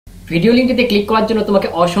Video লিঙ্কটিতে click করার জন্য তোমাকে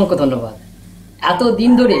অসংখ্য ধন্যবাদ। এত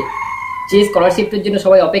দিন ধরে যে স্কলারশিপের জন্য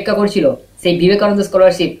সবাই অপেক্ষা করছিল, সেই বিবেকানন্দ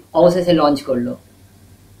স্কলারশিপ অবশেষে লঞ্চ করলো।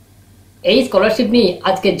 এই স্কলারশিপ নিয়ে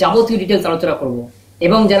আজকে যাবতীয় ডিটেলস আলোচনা করব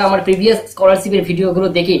এবং যারা আমার প্রিভিয়াস স্কলারশিপের ভিডিওগুলো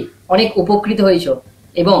দেখে অনেক উপকৃত হয়েছো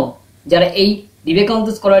এবং যারা এই বিবেকানন্দ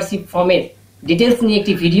স্কলারশিপ ফর্মের ডিটেলস নিয়ে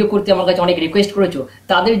একটি ভিডিও করতে আমার কাছে অনেক রিকোয়েস্ট করেছো,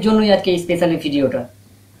 তাদের জন্যই আজকে এই স্পেশাল ভিডিওটা।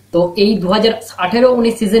 তো এই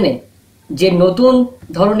 2018-19 সিজনে যে নতুন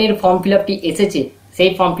ধরনের ফর্ম ফিল আপটি এসেছে,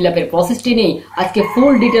 সেই ফর্ম ফিল আপের প্রসেসটি নিয়ে আজকে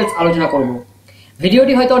ফুল ডিটেলস আলোচনা করব।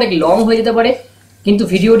 ভিডিওটি হয়তো অনেক লং হয়ে যেতে পারে, কিন্তু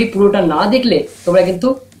ভিডিওটি পুরোটা না দেখলে তোমরা কিন্তু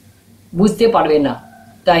বুঝতে পারবে না।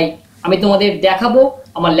 তাই আমি তোমাদের দেখাবো,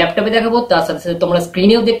 আমার ল্যাপটপে দেখাবো, তার সাথে সাথে তোমরা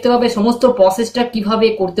স্ক্রিনেও দেখতে পাবে সমস্ত প্রসেসটা কিভাবে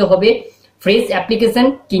করতে হবে। ফ্রেশ অ্যাপ্লিকেশন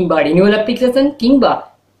কিংবা রিনিউয়াল অ্যাপ্লিকেশন কিংবা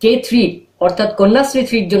K3 অর্থাৎ কন্যাশ্রী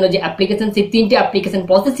 3 এর জন্য যে অ্যাপ্লিকেশন, সেই তিনটে অ্যাপ্লিকেশন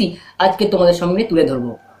প্রসেসই আজকে তোমাদের সামনে তুলে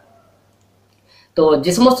ধরবো। তো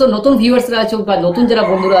যে সমস্ত নতুন ভিউয়ার্সরা আছো বা নতুন যারা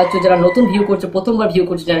বন্ধুরা আছো, যারা নতুন ভিউ করছো, প্রথমবার ভিউ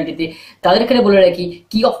করছো চ্যানেলটিতে, তাদের এখানে বলে রাখি,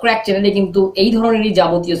 কি অফ ক্র্যাক চ্যানেলে কিন্তু এই ধরনেরই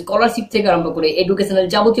যাবতীয় স্কলারশিপ থেকে আরম্ভ করে এডুকেশনাল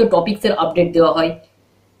যাবতীয় টপিকস এর আপডেট দেওয়া হয়।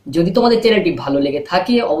 যদি তোমাদের চ্যানেলটি ভালো লেগে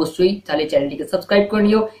থাকে অবশ্যই তাহলে চ্যানেলটিকে সাবস্ক্রাইব করে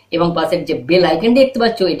নিও এবং পাশের যে বেল আইকনটি দেখতে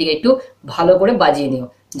পাচ্ছ এটিকে একটু ভালো করে বাজিয়ে নিও,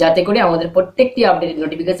 যাতে করে আমাদের প্রত্যেকটি আপডেটের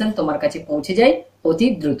নোটিফিকেশন তোমার কাছে পৌঁছে যায় অতি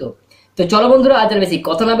দ্রুত। তো চলো বন্ধুরা, আজ আর বেশি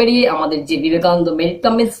কথা না বেরিয়ে আমাদের যে বিবেকানন্দ মেরিট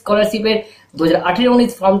কামিংস স্কলারশিপের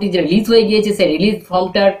 2018-19 ফর্মটি যে রিলিজ হয়ে গিয়েছে, সেই রিলিজ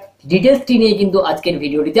ফর্মটার ডিটেলসটি নিয়ে কিন্তু আজকের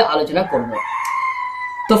ভিডিওটিতে আলোচনা করব।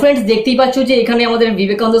 তো ফ্রেন্ডস, দেখতেই পাচ্ছ যে এখানে আমাদের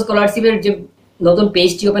বিবেকানন্দ স্কলারশিপের যে নতুন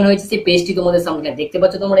পেজটি ওপেন হয়েছে, সেই পেজটি তোমাদের সামনে দেখতে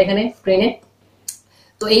পাচ্ছ তোমরা এখানে স্ক্রিনে।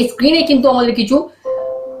 তো এই স্ক্রিনে কিন্তু আমাদের কিছু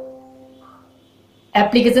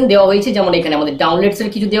অ্যাপ্লিকেশন দেওয়া হয়েছে, যেমন এখানে আমাদের ডাউনলোডস এর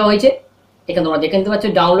কিছু দেওয়া হয়েছে। এখানে তোমরা দেখতে পাচ্ছ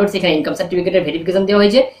ডাউনলোডস, এখানে ইনকাম সার্টিফিকেটের ভেরিফিকেশন দেওয়া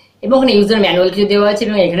হয়েছে এবং এখানে ইউজার ম্যানুয়াল কিছু দেওয়া আছে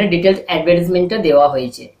এবং এখানে ডিটেলস অ্যাডভার্টাইজমেন্টটা দেওয়া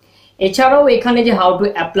হয়েছে। এছাড়াও এখানে যে হাউ টু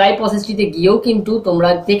অ্যাপ্লাই প্রসেসটিতে গিয়েও কিন্তু তোমরা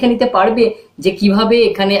দেখে নিতে পারবে যে কিভাবে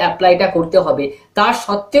এখানে অ্যাপ্লাইটা করতে হবে। তার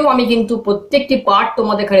সত্ত্বেও আমি কিন্তু প্রত্যেকটি পার্ট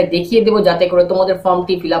তোমাদের এখানে দেখিয়ে দেবো, যাতে করে তোমাদের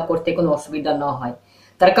ফর্মটি ফিল আপ করতে কোনো অসুবিধা না হয়।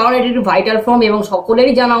 তার কারণ এটি একটি ভাইটাল ফর্ম এবং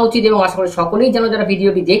সকলেরই জানা উচিত, এবং আশা করি সকলেই জানো, যারা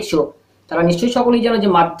ভিডিওটি দেখছো তারা নিশ্চয়ই সকলেই জানো যে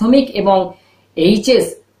মাধ্যমিক এবং এইচএস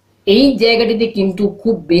এই জায়গাটিতে কিন্তু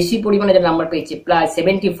খুব বেশি পরিমাণে যারা নাম্বার পেয়েছে, প্রায়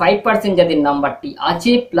 75% যাদের নাম্বারটি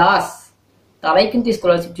আছে প্লাস, তারাই কিন্তু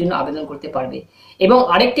স্কলারশিপ জন্য আবেদন করতে পারবে। এবং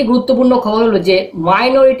আরেকটি গুরুত্বপূর্ণ খবর হলো যে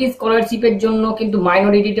মাইনরিটি স্কলারশিপের জন্য কিন্তু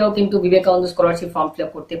মাইনরিটিটাও কিন্তু Vivekananda scholarship form fill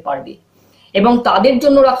up করতে পারবে এবং তাদের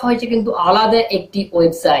জন্য রাখা হয়েছে কিন্তু আলাদা একটি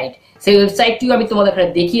ওয়েবসাইট। সেই ওয়েবসাইটটিও আমি তোমাদের এখানে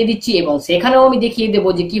দেখিয়ে দিচ্ছি এবং সেখানেও আমি দেখিয়ে দেবো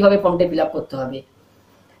যে কিভাবে ফর্মটা ফিল আপ করতে হবে।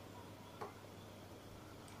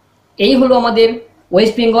 এই হলো আমাদের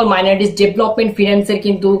ওয়েস্ট বেঙ্গল মাইনরিটিস ডেভেলপমেন্ট ফিন্যান্সের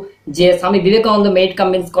কিন্তু যে স্বামী বিবেকানন্দ মেরিট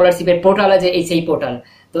কামিং স্কলারশিপের পোর্টাল আছে, সেই পোর্টাল।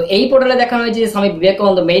 তো এই পোর্টালে দেখানো হয়েছে যে Swami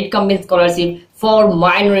Vivekananda merit coming scholarship for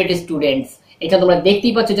minority students. এটা তোমরা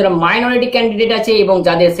দেখতেই পাচ্ছ, যারা মাইনরিটি ক্যান্ডিডেট আছে এবং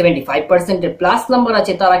যাদের 75% এর প্লাস নাম্বার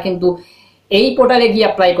আছে, তারা কিন্তু এই পোর্টালে গিয়ে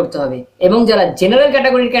অ্যাপ্লাই করতে হবে। এবং যারা জেনারেল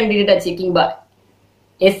ক্যাটাগরির ক্যান্ডিডেট আছে কিংবা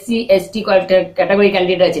SC ST ক্যাটাগরি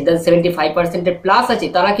ক্যান্ডিডেট আছে, যাদের 75% এর প্লাস আছে,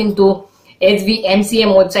 তারা কিন্তু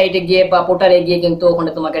SVMCM ওয়েবসাইটে গিয়ে বা পোর্টালে গিয়ে কিন্তু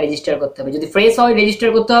ওখানে তোমাকে রেজিস্টার করতে হবে। যদি ফ্রেশ হয় রেজিস্টার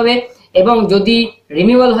করতে হবে, এবং যদি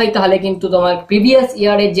রিনিউয়াল হয় তাহলে কিন্তু তোমার প্রিভিয়াস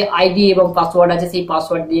ইয়ারের যে আইডি এবং পাসওয়ার্ড আছে, সেই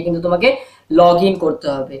পাসওয়ার্ড দিয়ে কিন্তু তোমাকে লগ ইন করতে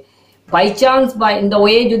হবে। বাই চান্স বা ইন দ্য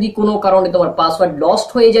ওয়ে যদি কোনো কারণে তোমার পাসওয়ার্ড লস্ট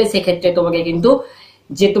হয়ে যায়, সেক্ষেত্রে তোমাকে কিন্তু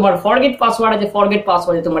যে তোমার ফরগেট পাসওয়ার্ড আছে, ফরগেট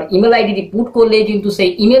পাসওয়ার্ডে তোমার ইমেল আইডিটি পুট করলে কিন্তু সেই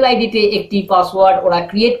ইমেল আইডিতে একটি পাসওয়ার্ড ওরা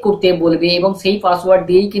ক্রিয়েট করতে বলবে এবং সেই পাসওয়ার্ড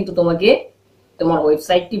দিয়েই কিন্তু তোমাকে তোমার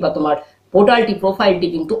ওয়েবসাইটটি বা তোমার পোর্টালটি, প্রোফাইলটি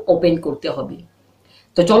কিন্তু ওপেন করতে হবে।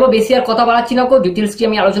 তো চলো বেশি আর কথা বাড়াচ্ছি না, ডিটেলসটি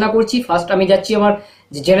আমি আলোচনা করছি। ফার্স্ট আমি যাচ্ছি আমার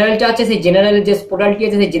যে জেনারেলটা আছে, সেই জেনারেলের যে পোর্টালটি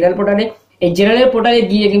আছে, সেই জেনারেল পোর্টালে। এই জেনারেল পোর্টালে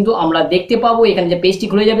গিয়ে কিন্তু আমরা দেখতে পাবো, এখানে যে পেজটি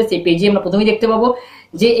খুলে যাবে, সেই পেজে আমরা প্রথমেই দেখতে পাবো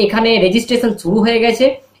যে এখানে রেজিস্ট্রেশন শুরু হয়ে গেছে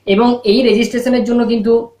এবং এই রেজিস্ট্রেশনের জন্য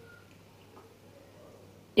কিন্তু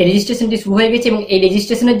এই রেজিস্ট্রেশনটি শুরু হয়ে গেছে এবং এই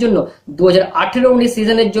রেজিস্ট্রেশনের জন্য 2018-19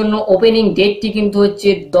 সিজনের জন্য ওপেনিং ডেটটি কিন্তু হচ্ছে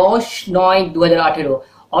 10/9/2018,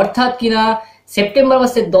 অর্থাৎ কিনা সেপ্টেম্বর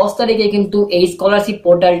মাসের 10 তারিখে কিন্তু এই স্কলারশিপ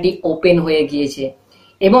পোর্টালটি ওপেন হয়ে গিয়েছে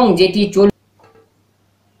এবং যেটি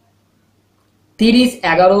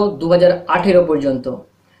 30/11/2018 পর্যন্ত।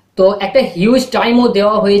 তো একটা হিউজ টাইমও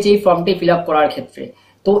দেওয়া হয়েছে এই ফর্মটি ফিল আপ করার ক্ষেত্রে।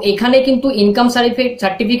 তো এখানে কিন্তু ইনকাম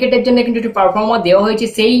সার্টিফিকেটের জন্য কিন্তু একটি পারফর্মা দেওয়া হয়েছে,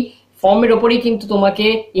 সেই ফর্মের ওপরেই কিন্তু তোমাকে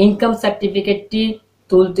ইনকাম সার্টিফিকেটটি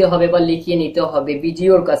তুলতে হবে বা লিখিয়ে নিতে হবে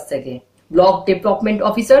বিডিওর কাছ থেকে, ব্লক ডেভেলপমেন্ট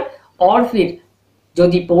অফিসার, অর ফির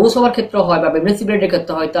যদি পৌরসভার ক্ষেত্রে হয় বা মিউনিসিপ্যালিটির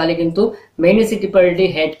ক্ষেত্রে হয় তাহলে কিন্তু মিউনিসিপ্যালিটি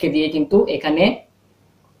হেডকে দিয়ে কিন্তু এখানে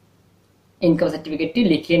ইনকাম সার্টিফিকেটটি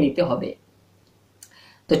লিখিয়ে নিতে হবে।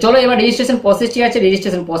 তো চলো এবার রেজিস্ট্রেশন প্রসেসটি আছে,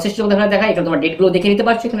 রেজিস্ট্রেশন প্রসেসটি তোমাদের দেখা, এখানে তোমরা ডেটগুলো দেখে নিতে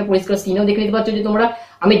পারছো, এখানে পরিষ্কার স্ক্রিনেও দেখে নিতে পারছো যে তোমরা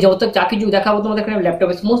আমি যত যা কিছু দেখাবো তোমাদের এখানে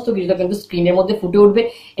ল্যাপটপে সমস্ত কিছুটা কিন্তু স্ক্রিনের মধ্যে ফুটে উঠবে।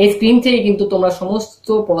 এই স্ক্রিন থেকে কিন্তু তোমরা সমস্ত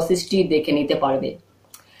প্রসেসটি দেখে নিতে পারবে।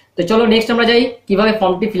 তো চলো নেক্সট আমরা যাই কিভাবে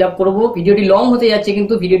ফর্মটি ফিল আপ করবো। ভিডিওটি লং হতে যাচ্ছে,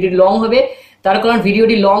 কিন্তু ভিডিওটি লং হবে, তার কারণ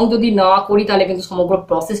ভিডিওটি লং যদি না করি তাহলে কিন্তু সমগ্র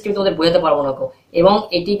প্রসেসটি তোমাদের বোঝাতে পারবো না। এবং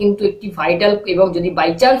এটি কিন্তু একটি ভাইটাল, এবং যদি বাই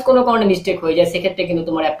চান্স কোনো কারণে মিস্টেক হয়ে যায় সেক্ষেত্রে কিন্তু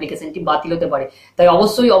তোমার অ্যাপ্লিকেশনটি বাতিল হতে পারে। তাই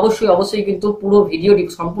অবশ্যই অবশ্যই অবশ্যই কিন্তু পুরো ভিডিওটি,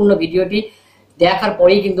 সম্পূর্ণ ভিডিওটি দেখার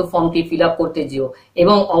পরেই কিন্তু ফর্মটি ফিল আপ করতে যেও।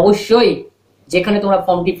 এবং অবশ্যই যেখানে তোমরা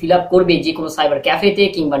ফর্মটি ফিল আপ করবে, যে কোনো সাইবার ক্যাফেতে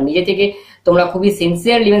কিংবা নিজে থেকে, তোমরা খুবই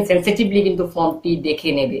সিনসিয়ারলি এবং সেন্সিটিভলি কিন্তু ফর্মটি দেখে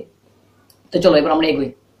নেবে। তো চলো এবার আমরা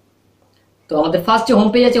এগোই। তো আমাদের ফার্স্ট যে হোম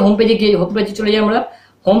পেজ আছে, হোম পেজে গিয়ে হোম পেজে চলে যাই আমরা।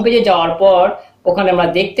 হোম পেজে যাওয়ার পর ওখানে আমরা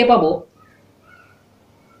দেখতে পাবো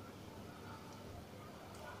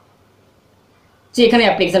যে এখানে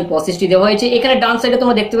অ্যাপ্লিকেশন প্রসেসটি দেওয়া হয়েছে। এখানে ডান সাইডে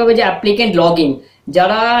তোমরা দেখতে পাবে যে অ্যাপ্লিকেন্ট লগ ইন,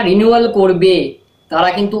 যারা রিনিউয়াল করবে তারা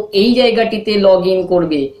কিন্তু এই জায়গাটিতে লগ ইন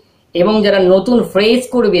করবে, এবং যারা নতুন ফ্রেশ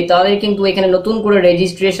করবে তাদের কিন্তু এখানে নতুন করে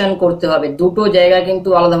রেজিস্ট্রেশন করতে হবে। দুটো জায়গা কিন্তু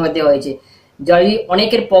আলাদাভাবে দেওয়া হয়েছে। যদি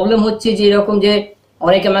অনেকের প্রবলেম হচ্ছে যে এরকম যে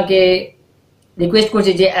অনেকে আমাকে রিকোয়েস্ট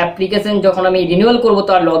করছে যে অ্যাপ্লিকেশন যখন আমি রিনিউয়াল করবো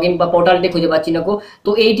তার লগ ইন বা পোর্টালটি খুঁজে পাচ্ছি না, তো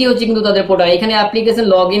এইটি হচ্ছে কিন্তু তাদের পোর্টাল। এখানে অ্যাপ্লিকেশন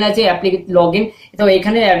লগ ইন আছে, লগ ইন, তো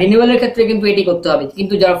এখানে রিনিউয়ালের ক্ষেত্রে কিন্তু এটি করতে হবে।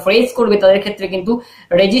 কিন্তু যারা ফ্রেশ করবে তাদের ক্ষেত্রে কিন্তু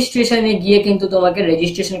রেজিস্ট্রেশনে গিয়ে কিন্তু তোমাকে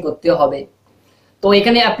রেজিস্ট্রেশন করতে হবে। তো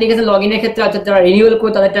এখানে অ্যাপ্লিকেশন লগ ইনের ক্ষেত্রে আছে, যারা রিনিউয়াল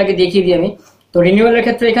করে তাদেরটা আগে দেখিয়ে দিই আমি। তো রিনিউয়ালের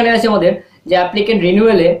ক্ষেত্রে এখানে আছে আমাদের যে অ্যাপ্লিকেন্ট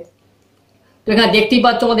রিনিউয়ালে, তো এখানে দেখতেই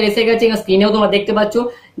পাচ্ছ আমাদের এসে গেছে, স্ক্রিনেও তোমরা দেখতে পাচ্ছ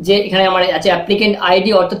যে এখানে আমার আছে অ্যাপ্লিকেন্ট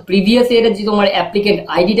আইডি, অর্থাৎ প্রিভিয়াস এর যে তোমার অ্যাপ্লিকেন্ট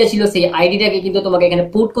আইডিটা ছিল সেই আইডিটাকে কিন্তু তোমাকে এখানে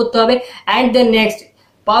পুট করতে হবে। অ্যান্ড দেন নেক্সট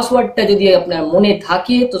পাসওয়ার্ডটা যদি আপনার মনে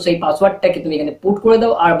থাকে তো সেই পাসওয়ার্ডটাকে তুমি এখানে পুট করে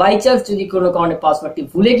দাও। আর বাই চান্স যদি কোনো কারণে পাসওয়ার্ডটি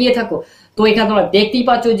ভুলে গিয়ে থাকো তো এখানে তোমরা দেখতেই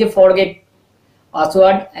পাচ্ছ যে forget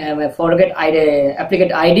password, forget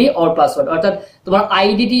applicant ID or password, অর্থাৎ তোমার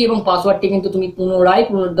আইডিটি এবং পাসওয়ার্ডটি কিন্তু তুমি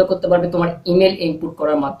পুনরুদ্ধার করতে পারবে তোমার ইমেল ইনপুট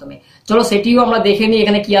করার মাধ্যমে। চলো সেটিও আমরা দেখে নিই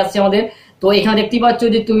এখানে কি আসছে আমাদের। তো এখানে দেখতেই পাচ্ছ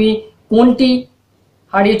যে তুমি কোনটি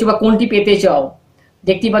হারিয়েছো বা কোনটি পেতে চাও,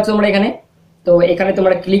 দেখতেই পাচ্ছ তোমরা এখানে। তো এখানে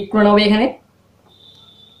তোমরা ক্লিক করে নেবে এখানে।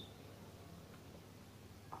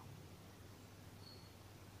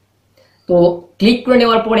 তো ক্লিক করে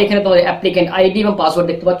নেওয়ার পর এখানে তোমাদের অ্যাপ্লিকেন্ট আইডি এবং পাসওয়ার্ড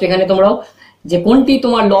দেখতে পাচ্ছ। এখানে তোমরাও যে কোনটি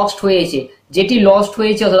তোমার লস্ট হয়েছে, যেটি লস্ট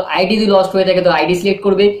হয়েছে অর্থাৎ আইডি যদি লস্ট হয়ে থাকে তো আইডি সিলেক্ট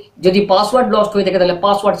করবে, যদি পাসওয়ার্ড লস্ট হয়ে থাকে তাহলে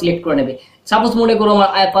পাসওয়ার্ড সিলেক্ট করে নেবে। সাপোজ মনে করো আমার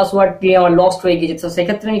পাসওয়ার্ডটি আমার লস্ট হয়ে গেছে, তো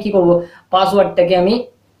সেক্ষেত্রে আমি কি করবো, পাসওয়ার্ডটাকে আমি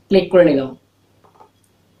ক্লিক করে নিলাম।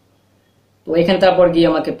 তো এখানে তারপর গিয়ে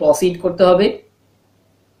আমাকে প্রসিড করতে হবে।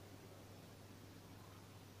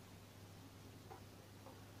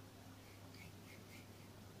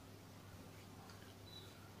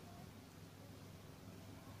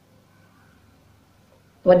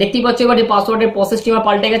 তোমরা দেখতেই পাচ্ছ এবার যে পাসওয়ার্ডের প্রসেসটি আমার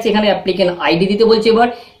পাল্টে গেছে। এখানে অ্যাপ্লিকেন্ট আইডি দিতে বলছে এবার,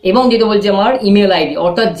 এবং দিতে বলছে আমার ইমেল আইডি,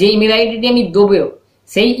 অর্থাৎ যে ইমেল আইডিটি আমি দেবো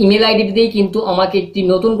সেই ইমেল আইডিটিতেই কিন্তু আমাকে একটি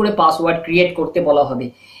নতুন করে পাসওয়ার্ড ক্রিয়েট করতে বলা হবে,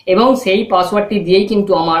 এবং সেই পাসওয়ার্ডটি দিয়েই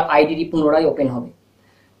কিন্তু আমার আইডিটি পুনরায় ওপেন হবে।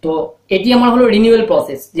 তো এটি আমার হলো রিনিউয়াল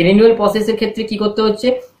প্রসেস। যে রিনিউয়াল প্রসেসের ক্ষেত্রে কি করতে হচ্ছে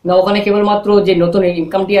না, ওখানে কেবলমাত্র যে নতুন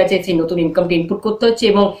ইনকামটি আছে সেই নতুন ইনকামটি ইনপুট করতে হচ্ছে,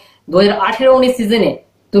 এবং 2018-19 সিজনে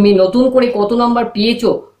তুমি নতুন করে কত নাম্বার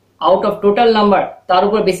পেয়েছো আউট অফ টোটাল নাম্বার তার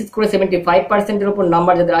উপর বেসিস করে 75%-এর উপর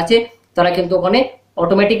নাম্বার যাদের আছে তারা কিন্তু ওখানে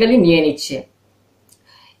অটোমেটিক্যালি নিয়ে নিচ্ছে।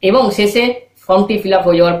 এবং শেষে ফর্মটি ফিল আপ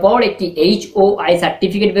হয়ে যাওয়ার পর একটি HOI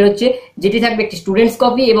সার্টিফিকেট বেরোচ্ছে, যেটি থাকবে একটি স্টুডেন্টস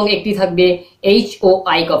কপি এবং একটি থাকবে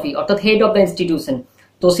HOI কপি, অর্থাৎ হেড অফ দ্য ইনস্টিটিউশন।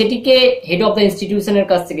 তো সেটিকে হেড অফ দ্য ইনস্টিটিউশনের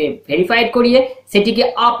কাছ থেকে ভেরিফাইড করিয়ে সেটিকে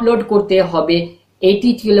আপলোড করতে হবে। এটি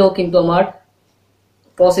ছিল কিন্তু আমার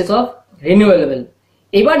প্রসেস অফ রিনিউয়েবল।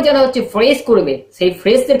 এবার যারা হচ্ছে ফ্রেশ করবে সেই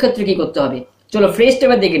ফ্রেশদের ক্ষেত্রে কি করতে হবে, চলো ফ্রেশটা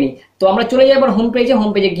এবার দেখে নিই। তো আমরা চলে যাই এবার হোম পেজে। হোম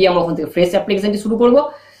পেজে গিয়ে আমরা ওখান থেকে ফ্রেশ অ্যাপ্লিকেশনটি শুরু করব।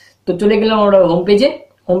 তো চলে গেলাম আমরা হোম পেজে।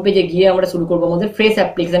 হোম পেজে গিয়ে আমরা শুরু করবো আমাদের ফ্রেশ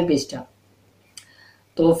অ্যাপ্লিকেশন পেজটা।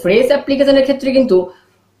 তো ফ্রেশ অ্যাপ্লিকেশনের ক্ষেত্রে কিন্তু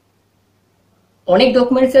অনেক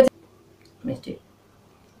ডকুমেন্টস আছে।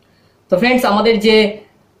 তো ফ্রেন্ডস আমাদের যে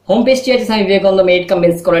হোম পেজটি আছে Swami Vivekananda merit cum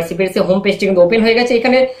men's স্কলারশিপের, সেই হোম পেজটি কিন্তু ওপেন হয়ে গেছে।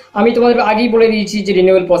 এখানে আমি তোমাদের আগেই বলে দিয়েছি যে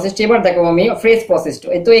রিনিউয়াল প্রসেসটি, এবার দেখো আমি ফ্রেশ প্রসেসটা।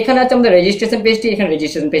 তো এখানে আছে আমাদের রেজিস্ট্রেশন পেজটি, এখানে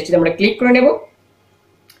রেজিস্ট্রেশন পেজটিতে আমরা ক্লিক করে নেব।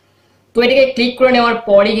 তো এটাকে ক্লিক করে নেওয়ার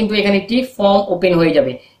পরে কিন্তু এখানে একটি ফর্ম ওপেন হয়ে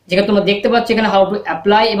যাবে, যেখানে তোমরা দেখতে পাচ্ছ এখানে হাউ টু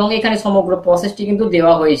অ্যাপ্লাই, এবং এখানে সমগ্র প্রসেসটি কিন্তু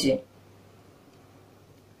দেওয়া হয়েছে।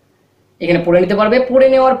 এখানে পড়ে নিতে পারবে। পড়ে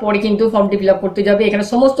নেওয়ার পরে কিন্তু ফর্মটি ফিল আপ করতে যাবে। এখানে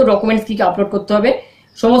সমস্ত ডকুমেন্টস কি আপলোড করতে হবে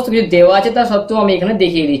সমস্ত কিছু দেওয়া আছে, তা সত্ত্বেও আমি এখানে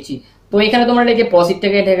দেখিয়ে দিচ্ছি। তো এখানে তোমরা এটাকে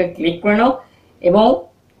প্রসিডটাকে এটাকে ক্লিক করে নাও, এবং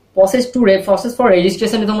প্রসেস ফর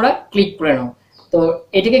রেজিস্ট্রেশনে তোমরা ক্লিক করে নাও। তো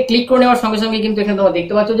এটাকে ক্লিক করে নেওয়ার সঙ্গে সঙ্গে কিন্তু এখানে তোমরা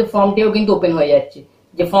দেখতে পাচ্ছ যে ফর্মটিও কিন্তু ওপেন হয়ে যাচ্ছে,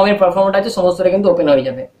 যে ফর্মের পারফরমেন্স আছে সমস্তটা কিন্তু ওপেন হয়ে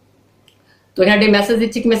যাবে। তো এখানে একটা মেসেজ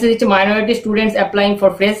দিচ্ছে minority students applying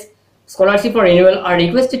for fresh scholarship for renewal are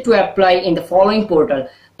requested to apply in the following portal.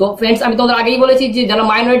 তো ফ্রেন্ডস আমি তোমাদের আগেই বলেছি যে যারা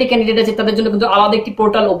মাইনরিটি ক্যান্ডিডেট আছে তাদের জন্য কিন্তু আলাদা একটি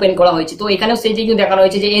পোর্টাল ওপেন করা হয়েছে। তো এখানেও সেই যে কিন্তু দেখানো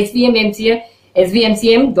হয়েছে যে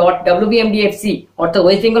svmcm.wbmdfc অর্থাৎ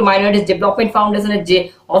ওয়েস্ট বেঙ্গল মাইনরিটিস ডেভেলপমেন্ট ফাউন্ডেশনের যে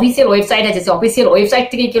অফিসিয়াল ওয়েবসাইট আছে সেই অফিসিয়াল ওয়েবসাইট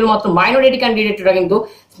থেকে কেবলমাত্র মাইনরিটি ক্যান্ডিডেটরা কিন্তু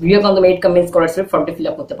Vivekananda merit cum merit scholarship ফর্মটি ফিল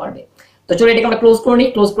আপ করতে পারবে। তো চলো এটাকে আমরা ক্লোজ করে নিই।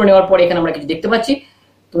 ক্লোজ করে নেওয়ার পরে এখানে আমরা কিছু দেখতে পাচ্ছি,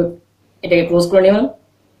 তো এটাকে ক্লোজ করে নেওয়া।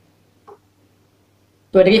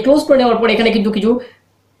 তো এটাকে ক্লোজ করে নেওয়ার পর এখানে কিন্তু কিছু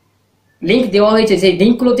লিঙ্ক দেওয়া হয়েছে, সেই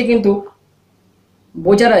লিঙ্কগুলোতে কিন্তু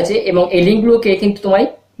বোঝার আছে এবং এই লিঙ্কগুলোকে কিন্তু তোমায়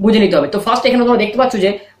বুঝে নিতে হবে। তো ফার্স্ট এখানে তোমরা দেখতে পাচ্ছ যে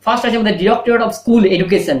ফার্স্ট আছে আমাদের ডিরেক্টরেট অফ স্কুল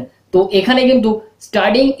এডুকেশন। তো এখানে কিন্তু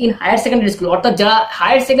studying in higher secondary school অর্থাৎ যারা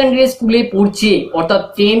হায়ার সেকেন্ডারি স্কুলে পড়ছে অর্থাৎ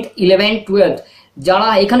 10th 11th 12th যারা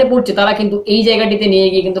এখানে পড়ছে তারা কিন্তু এই জায়গাটিতে নিয়ে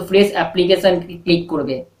গিয়ে কিন্তু ফ্রেশ অ্যাপ্লিকেশন ক্লিক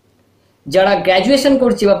করবে। যারা গ্র্যাজুয়েশন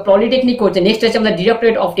করছে বা পলিটেকনিক করছে, নেক্সট আছে আমাদের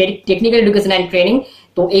directorate of technical education and training.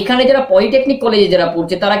 তো এখানে যারা পলিটেকনিক কলেজে যারা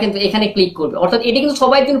পড়ছে তারা কিন্তু এখানে ক্লিক করবে, অর্থাৎ এটি কিন্তু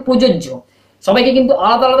সবাই জন্য প্রযোজ্য। সবাইকে কিন্তু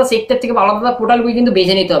আলাদা আলাদা সেক্টর থেকে আলাদা আলাদা পোর্টালগুলি কিন্তু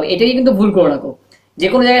বেছে নিতে হবে, এটাকে কিন্তু ভুল করো না। যে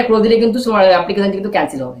কোনো জায়গায় করে দিলে কিন্তু অ্যাপ্লিকেশন কিন্তু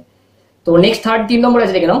ক্যান্সেল হবে। তো নেক্সট 3 নম্বর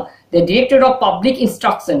আছে দেখে নাও, the directorate of public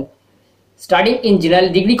instruction studying in general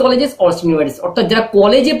degree colleges or universities অর্থাৎ যারা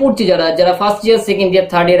কলেজে পড়ছে, যারা first year second year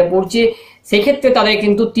third ইয়ারে পড়ছে সেক্ষেত্রে তাদের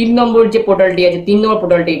কিন্তু 3 নম্বর যে পোর্টালটি আছে 3 নম্বর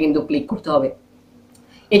পোর্টালটি কিন্তু ক্লিক করতে হবে।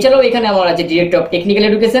 এছাড়াও এখানে আমার আছে ডিরেক্টর অফ টেকনিক্যাল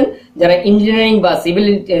এডুকেশন, যারা ইঞ্জিনিয়ারিং বা সিভিল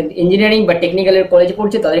ইঞ্জিনিয়ারিং বা টেকনিক্যালের কলেজে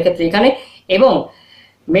পড়ছে তাদের ক্ষেত্রে এখানে, এবং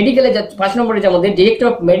মেডিকেলে 5 নম্বরে যে আমাদের ডিরেক্টর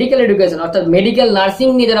অফ মেডিকেল এডুকেশন অর্থাৎ মেডিকেল নার্সিং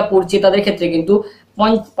নিয়ে যারা পড়ছে তাদের ক্ষেত্রে কিন্তু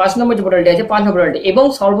 5 নম্বর যে পোর্টালটি আছে 5 নম্বর পোর্টালটি, এবং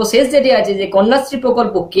সর্বশেষ যেটি আছে যে কন্যাশ্রী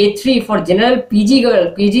প্রকল্প K3 for general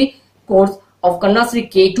PG course of Kanyashree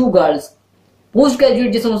K2 girls post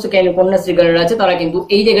graduate যে সমস্ত কন্যাশ্রী গার্লরা আছে তারা কিন্তু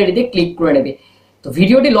এই জায়গাটিতে ক্লিক করে নেবে। তো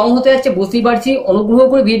ভিডিওটি লং হতে যাচ্ছে বুঝতেই পারছি, অনুগ্রহ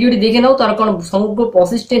করে ভিডিওটি দেখে নাও, তার কারণ সমগ্র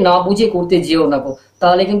প্রসেসটি না বুঝে করতে যেও না,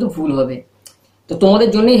 তাহলে কিন্তু ভুল হবে। তো তোমাদের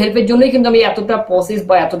জন্যই হেল্পের জন্যই কিন্তু আমি এতটা প্রসেস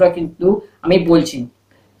বা এতটা কিন্তু আমি বলছি।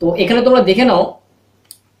 তো এখানে তোমরা দেখে নাও।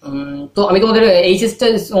 তো আমি তোমাদের এইচএসটা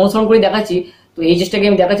অনুসরণ করে দেখাচ্ছি। তো এইচএসটাকে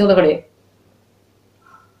আমি দেখাচ্ছি ওখানে।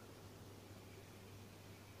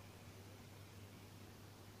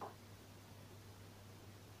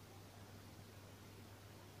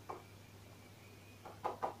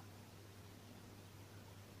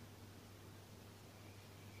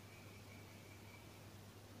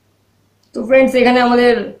 তো ফ্রেন্ডস এখানে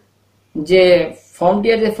আমাদের যে ফর্মটি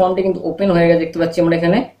আছে ফর্মটি কিন্তু ওপেন হয়ে গেছে, দেখতে পাচ্ছি আমরা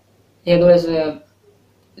এখানে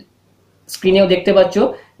স্ক্রিনেও দেখতে পাচ্ছ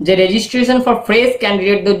যে রেজিস্ট্রেশন ফর ফ্রেশ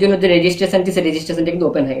ক্যান্ডিডেটদের জন্য যে রেজিস্ট্রেশনটি সেই রেজিস্ট্রেশনটি কিন্তু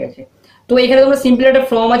ওপেন হয়ে গেছে। তো এখানে তোমরা সিম্পলি একটা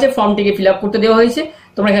ফর্ম আছে, ফর্মটিকে ফিল আপ করতে দেওয়া হয়েছে,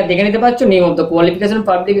 তোমরা এখানে দেখে নিতে পারছো name of the qualification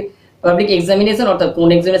public examination অর্থাৎ কোন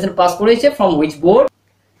এক্সামিনেশন পাস করেছে, ফ্রম হুইচ বোর্ড।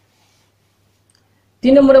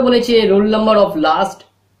 3 নম্বরে বলেছে roll number of last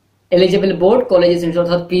eligible board colleges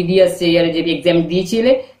অর্থাৎ প্রিভিয়াস ইয়ারে যে এক্সাম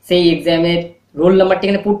দিয়েছিলে সেই এক্সামের রোল নাম্বারটি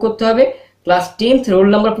এখানে পুট করতে হবে, class 10th roll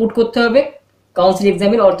number put করতে হবে, কাউন্সিল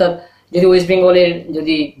এক্সামের অর্থাৎ যদি ওয়েস্ট বেঙ্গলের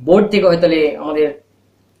যদি বোর্ড থেকে হয় তাহলে আমাদের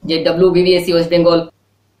যে WBBSC West Bengal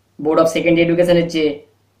board of secondary এডুকেশনের যে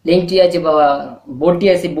লিঙ্কটি আছে বা বোর্ডটি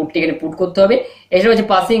আছে বোর্ডটি এখানে পুট করতে হবে। এছাড়া হচ্ছে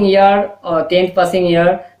পাসিং ইয়ার 10th পাসিং ইয়ার,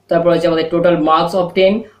 তারপর হচ্ছে আমাদের total marks of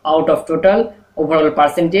 10 out of total overall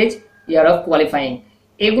percentage year of qualifying.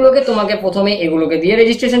 এগুলোকে তোমাকে প্রথমে এগুলোকে দিয়ে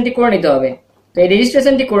রেজিস্ট্রেশনটি করে নিতে হবে। তো এই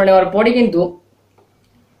রেজিস্ট্রেশনটি করে নেওয়ার পরে কিন্তু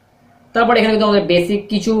তারপর এখানে কিন্তু আমাদের বেসিক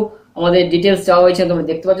কিছু আমাদের ডিটেলস চাওয়া হয়েছে, তোমরা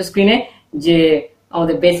দেখতে পাচ্ছ স্ক্রিনে যে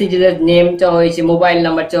আমাদের বেসিক যে নেম চাওয়া হয়েছে, মোবাইল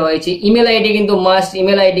নাম্বার চাওয়া হয়েছে, ইমেল আইডি কিন্তু মাস্ট,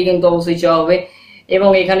 ইমেল আইডি কিন্তু অবশ্যই চাওয়া হবে, এবং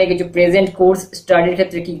এখানে কিছু প্রেজেন্ট কোর্স স্টাডির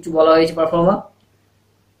ক্ষেত্রে কিছু বলা হয়েছে পারফর্মা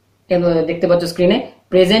দেখতে পাচ্ছ স্ক্রিনে,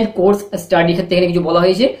 প্রেজেন্ট কোর্স স্টাডির ক্ষেত্রে এখানে কিছু বলা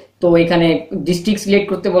হয়েছে। তো এখানে ডিস্ট্রিক্ট সিলেক্ট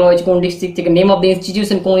করতে বলা হয়েছে, কোন ডিস্ট্রিক্ট থেকে, নেম অফ দ্য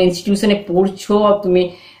ইনস্টিটিউশন কোন ইনস্টিটিউশনে পড়ছো তুমি,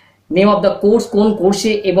 নেম অফ দ্য কোর্স কোন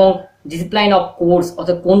কোর্সে, এবং ডিসিপ্লাইন অফ কোর্স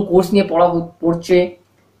অর্থাৎ কোন কোর্স নিয়ে পড়ছে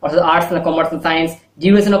অর্থাৎ আর্টস না কমার্স না সায়েন্স,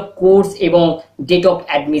 ডিউরেশন অফ কোর্স এবং ডেট অফ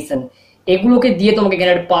অ্যাডমিশন। এগুলোকে দিয়ে তোমাকে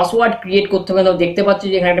এখানে একটা পাসওয়ার্ড ক্রিয়েট করতে হবে। তোমরা দেখতে পাচ্ছ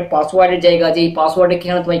যে এখানে একটা পাসওয়ার্ডের জায়গা আছে, এই পাসওয়ার্ডকে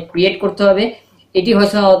এখানে তোমায় ক্রিয়েট করতে হবে। এটি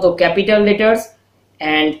হচ্ছে সাধারণত capital letters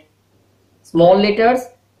and small letters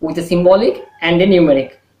with a symbolic and a numeric,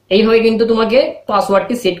 এইভাবে কিন্তু তোমাকে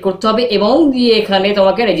পাসওয়ার্ডটি সেট করতে হবে এবং দিয়ে এখানে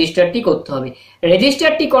তোমাকে রেজিস্টারটি করতে হবে।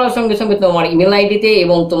 রেজিস্টারটি করার সঙ্গে সঙ্গে তোমার ইমেল আইডিতে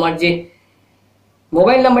এবং তোমার যে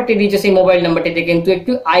মোবাইল নাম্বারটি দিয়েছে সেই মোবাইল নাম্বারটিতে কিন্তু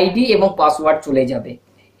একটু আইডি এবং পাসওয়ার্ড চলে যাবে।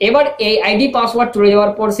 এবার এই আইডি পাসওয়ার্ড চলে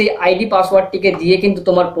যাওয়ার পর সেই আইডি পাসওয়ার্ডটিকে দিয়ে কিন্তু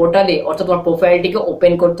তোমার পোর্টালে অর্থাৎ তোমার প্রোফাইলটিকে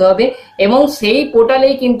ওপেন করতে হবে এবং সেই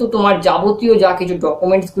পোর্টালেই কিন্তু তোমার যাবতীয় যা কিছু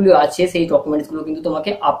ডকুমেন্টসগুলো আছে সেই ডকুমেন্টসগুলো কিন্তু তোমাকে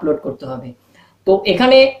আপলোড করতে হবে। তো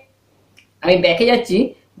এখানে আমি ব্যাকে যাচ্ছি,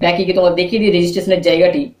 ব্যাকে গিয়ে তোমার দেখিয়ে দিই রেজিস্ট্রেশনের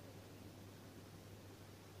জায়গাটি।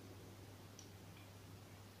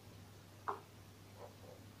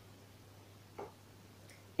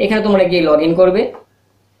 এখানে তোমরা গিয়ে লগ ইন করবে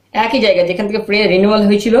একই জায়গা যেখান থেকে ফ্রি রিনিউয়াল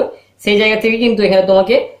হয়েছিল সেই জায়গা থেকে কিন্তু এখানে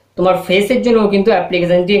তোমাকে তোমার ফেসের জন্য কিন্তু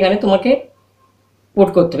অ্যাপ্লিকেশনটি এখানে তোমাকে পুট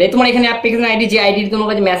করতে হবে। তোমার এখানে অ্যাপ্লিকেশন আইডি যে আইডি তোমার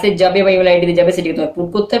কাছে মেসেজ যাবে বা ইমেল আইডি যাবে সেটিকে তোমাকে পুট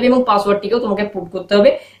করতে হবে এবং পাসওয়ার্ডটিকেও তোমাকে পুট করতে হবে,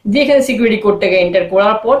 দিয়ে এখানে সিকিউরিটি কোডটাকে এন্টার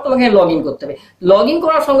করার পর তোমাকে লগ ইন করতে হবে। লগ ইন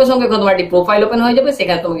করার সঙ্গে সঙ্গে তোমার একটি প্রোফাইল ওপেন হয়ে যাবে,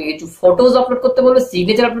 সেখানে তোমাকে কিছু ফটোজ আপলোড করতে বলবে,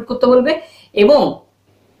 সিগনেচার আপলোড করতে বলবে এবং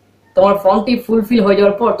তোমার ফর্মটি ফুলফিল হয়ে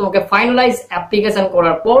যাওয়ার পর তোমাকে ফাইনালাইজ অ্যাপ্লিকেশন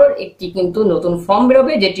করার পর একটি কিন্তু নতুন ফর্ম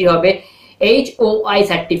বেরোবে যেটি হবে HOI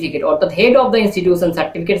সার্টিফিকেট অর্থাৎ head of the institution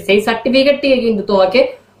certificate. সেই সার্টিফিকেটটিকে কিন্তু তোমাকে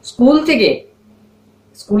স্কুল থেকে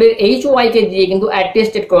স্কুলের HOI কে দিয়ে কিন্তু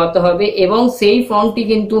অ্যাটেস্টেড করাতে হবে এবং সেই ফর্মটি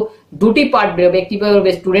কিন্তু দুটি পার্ট বেরোবে, একটি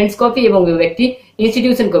বেরোবে স্টুডেন্টস কপি এবং বেরোবে একটি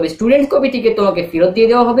ইনস্টিটিউশন কপি। স্টুডেন্টস কপিটিকে তোমাকে ফেরত দিয়ে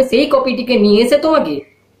দেওয়া হবে, সেই কপিটিকে নিয়ে এসে তোমাকে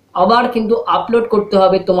আবার কিন্তু আপলোড করতে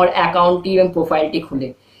হবে তোমার অ্যাকাউন্টটি এবং প্রোফাইলটি খুলে।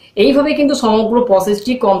 এইভাবে কিন্তু সমগ্র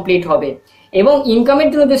প্রসেসটি কমপ্লিট হবে এবং ইনকামের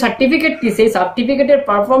জন্য যে সার্টিফিকেটটি সেই সার্টিফিকেটের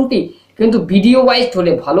পারফর্মটি কিন্তু ভিডিও ওয়াইজ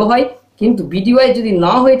হলে ভালো হয়, কিন্তু ভিডিও ওয়াইজ যদি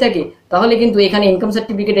না হয়ে থাকে তাহলে কিন্তু এখানে ইনকাম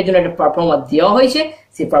সার্টিফিকেটের জন্য একটা পারফর্মার দেওয়া হয়েছে,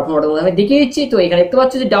 সেই পারফর্মারটা আমি দেখিয়ে দিচ্ছি। তো এখানে দেখতে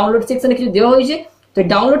পাচ্ছ যে ডাউনলোড সেকশনে কিছু দেওয়া হয়েছে, তো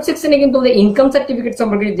ডাউনলোড সেকশনে কিন্তু আমাদের ইনকাম সার্টিফিকেট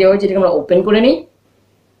সম্পর্কে দেওয়া হয়েছে, যেটাকে আমরা ওপেন করে নিই।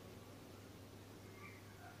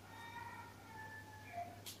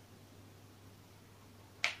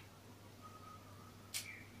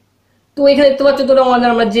 তো এখানে দেখতে পাচ্ছ তোমরা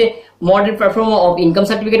আমরা যে model performer of income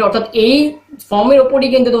certificate অর্থাৎ এই ফর্মের ওপরই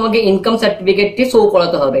কিন্তু তোমাকে ইনকাম সার্টিফিকেটটি শো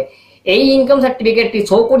করাতে হবে। এই ইনকাম সার্টিফিকেটটি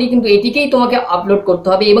শো করি কিন্তু এটিকেই তোমাকে আপলোড করতে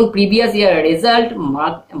হবে এবং প্রিভিয়াস ইয়ার রেজাল্ট,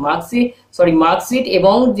 মার্কশিট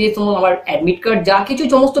এবং যে আমার অ্যাডমিট কার্ড যা কিছু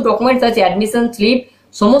সমস্ত ডকুমেন্টস আছে, অ্যাডমিশন স্লিপ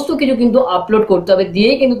সমস্ত কিছু কিন্তু আপলোড করতে হবে,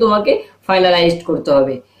 দিয়ে কিন্তু তোমাকে ফাইনালাইজড করতে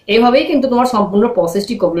হবে। এইভাবেই কিন্তু তোমার সম্পূর্ণ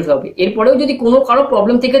প্রসেসটি কমপ্লিট হবে। এরপরেও যদি কোনো কারো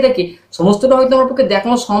প্রবলেম থেকে থাকে, সমস্তটা হয়তো আমার পক্ষে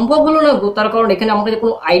দেখানো সম্ভব হলো না গো, তার কারণ এখানে আমার কাছে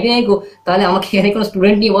কোনো আইডিয়া নেই গো, তাহলে আমাকে এখানে কোনো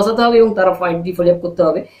স্টুডেন্ট নিয়ে বসাতে হবে এবং তারা ফাইলটি ফিল আপ করতে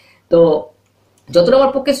হবে। তো যতটা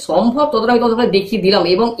আমার পক্ষে সম্ভব ততটা আমি তোমাদের দেখিয়ে দিলাম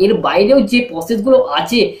এবং এর বাইরেও যে প্রসেসগুলো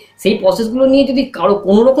আছে সেই প্রসেসগুলো নিয়ে যদি কারো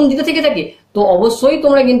কোনো রকম দিতে থেকে থাকে তো অবশ্যই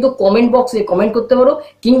তোমরা কিন্তু কমেন্ট বক্সে কমেন্ট করতে পারো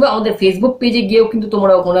কিংবা আমাদের ফেসবুক পেজে গিয়েও কিন্তু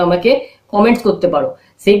তোমরা ওখানে আমাকে কমেন্টস করতে পারো।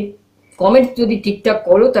 সেই কমেন্টস যদি ঠিকঠাক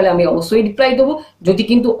করো তাহলে আমি অবশ্যই রিপ্লাই দেবো, যদি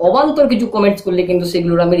কিন্তু অবান্তর কিছু কমেন্টস করলে কিন্তু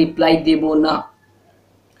সেগুলোর আমি রিপ্লাই দেব না।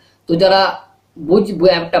 তো যারা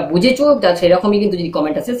একটা বুঝেছো যা সেরকমই কিন্তু যদি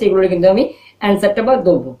কমেন্ট আছে সেগুলোর কিন্তু আমি অ্যান্সারটা বা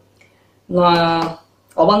দেবো,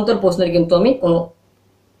 অবান্তর প্রশ্নের কিন্তু আমি কোনো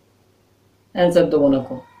অ্যান্সার দেবো না।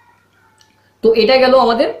 তো এটা গেল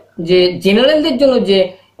আমাদের যে জেনারেলদের জন্য যে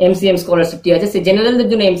এমসিএম স্কলারশিপটি আছে সেই জেনারেলদের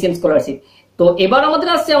জন্য এমসিএম স্কলারশিপ। তো এবার আমাদের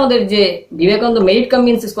আসছে আমাদের যে বিবেকানন্দ মেরিট কাম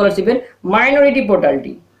মিন্স স্কলারশিপের মাইনরিটি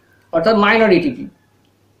পোর্টালটি অর্থাৎ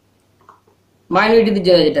মাইনরিটিদের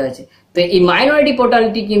জন্য যেটা আছে। তো এই মাইনরিটি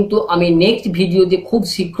পোর্টালটি কিন্তু আমি নেক্সট ভিডিওতে খুব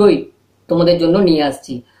শীঘ্রই তোমাদের জন্য নিয়ে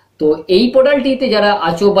আসছি। তো এই পোর্টালটিতে যারা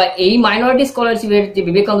আছো বা এই মাইনরিটি স্কলারশিপের যে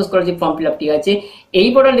বিবেকানন্দ স্কলারশিপ ফর্ম ফিল আপটি আছে এই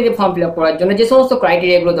পোর্টালটিতে ফর্ম ফিল আপ করার জন্য যে সমস্ত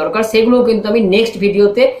ক্রাইটেরিয়াগুলো দরকার সেগুলো কিন্তু আমি নেক্সট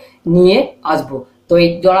ভিডিওতে নিয়ে আসবো। তো এই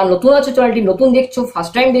যারা নতুন আছো, চ্যানেলটি নতুন দেখছো,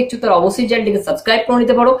 ফার্স্ট টাইম দেখছো, তারা অবশ্যই চ্যানেলটিকে সাবস্ক্রাইব করে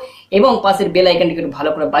নিতে পারো এবং পাশের বেল আইকনটিকে একটু ভালো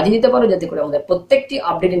করে বাজিয়ে নিতে পারো যাতে করে আমাদের প্রত্যেকটি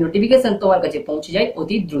আপডেটের নোটিফিকেশন তোমার কাছে পৌঁছে যায়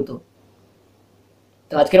অতি দ্রুত।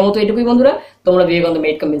 তো আজকের মতো এটুকুই বন্ধুরা, তোমরা Vivekananda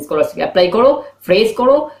merit cum means scholarship apply করো, ফ্রেশ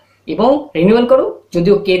করো এবং রিনিউয়াল করো।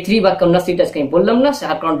 যদিও K3 বা কন্যাশ্রী আজকে আমি বললাম না,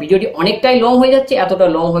 কারণ ভিডিওটি অনেকটাই লং হয়ে যাচ্ছে, এতটা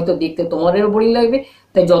লং হয়তো দেখতে তোমাদেরও বোরিং লাগবে,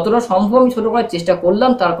 তাই যতটা সম্ভব আমি ছোট করার চেষ্টা করলাম,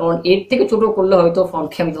 তার কারণ এর থেকে ছোট করলে হয়তো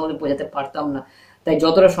ফর্মকে আমি তোমাদের বোঝাতে পারতাম না, তাই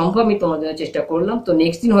যতটা সম্ভব আমি তোমাদের চেষ্টা করলাম। তো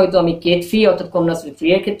নেক্সট দিন হয়তো আমি K3 অর্থাৎ কন্যাশ্রী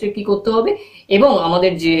 3 এর ক্ষেত্রে কি করতে হবে এবং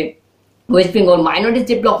আমাদের যে West Bengal minorities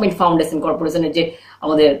development foundation কর্পোরেশনের যে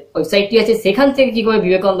আমাদের ওয়েবসাইটটি আছে সেখান থেকে কিভাবে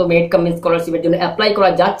বিবেকানন্দ মেরিট কাম মিন্স স্কলারশিপের জন্য অ্যাপ্লাই করা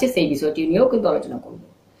যাচ্ছে সেই বিষয়টি নিয়েও কিন্তু আলোচনা করবো।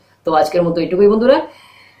 তো আজকের মতো এটুকুই বন্ধুরা,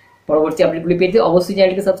 পরবর্তী আপডেটগুলি পেতে অবশ্যই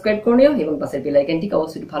চ্যানেলটিকে সাবস্ক্রাইব করে নিও এবং পাশের বেল আইকনটিকে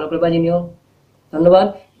অবশ্যই ভালো করে বাজিয়ে নিও। ধন্যবাদ।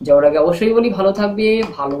 যাওয়ার আগে অবশ্যই বলি ভালো থাকবে,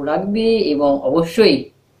 ভালো রাখবে এবং অবশ্যই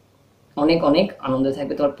অনেক অনেক আনন্দ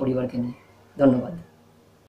থাকবে তোমার পরিবারকে নিয়ে। ধন্যবাদ।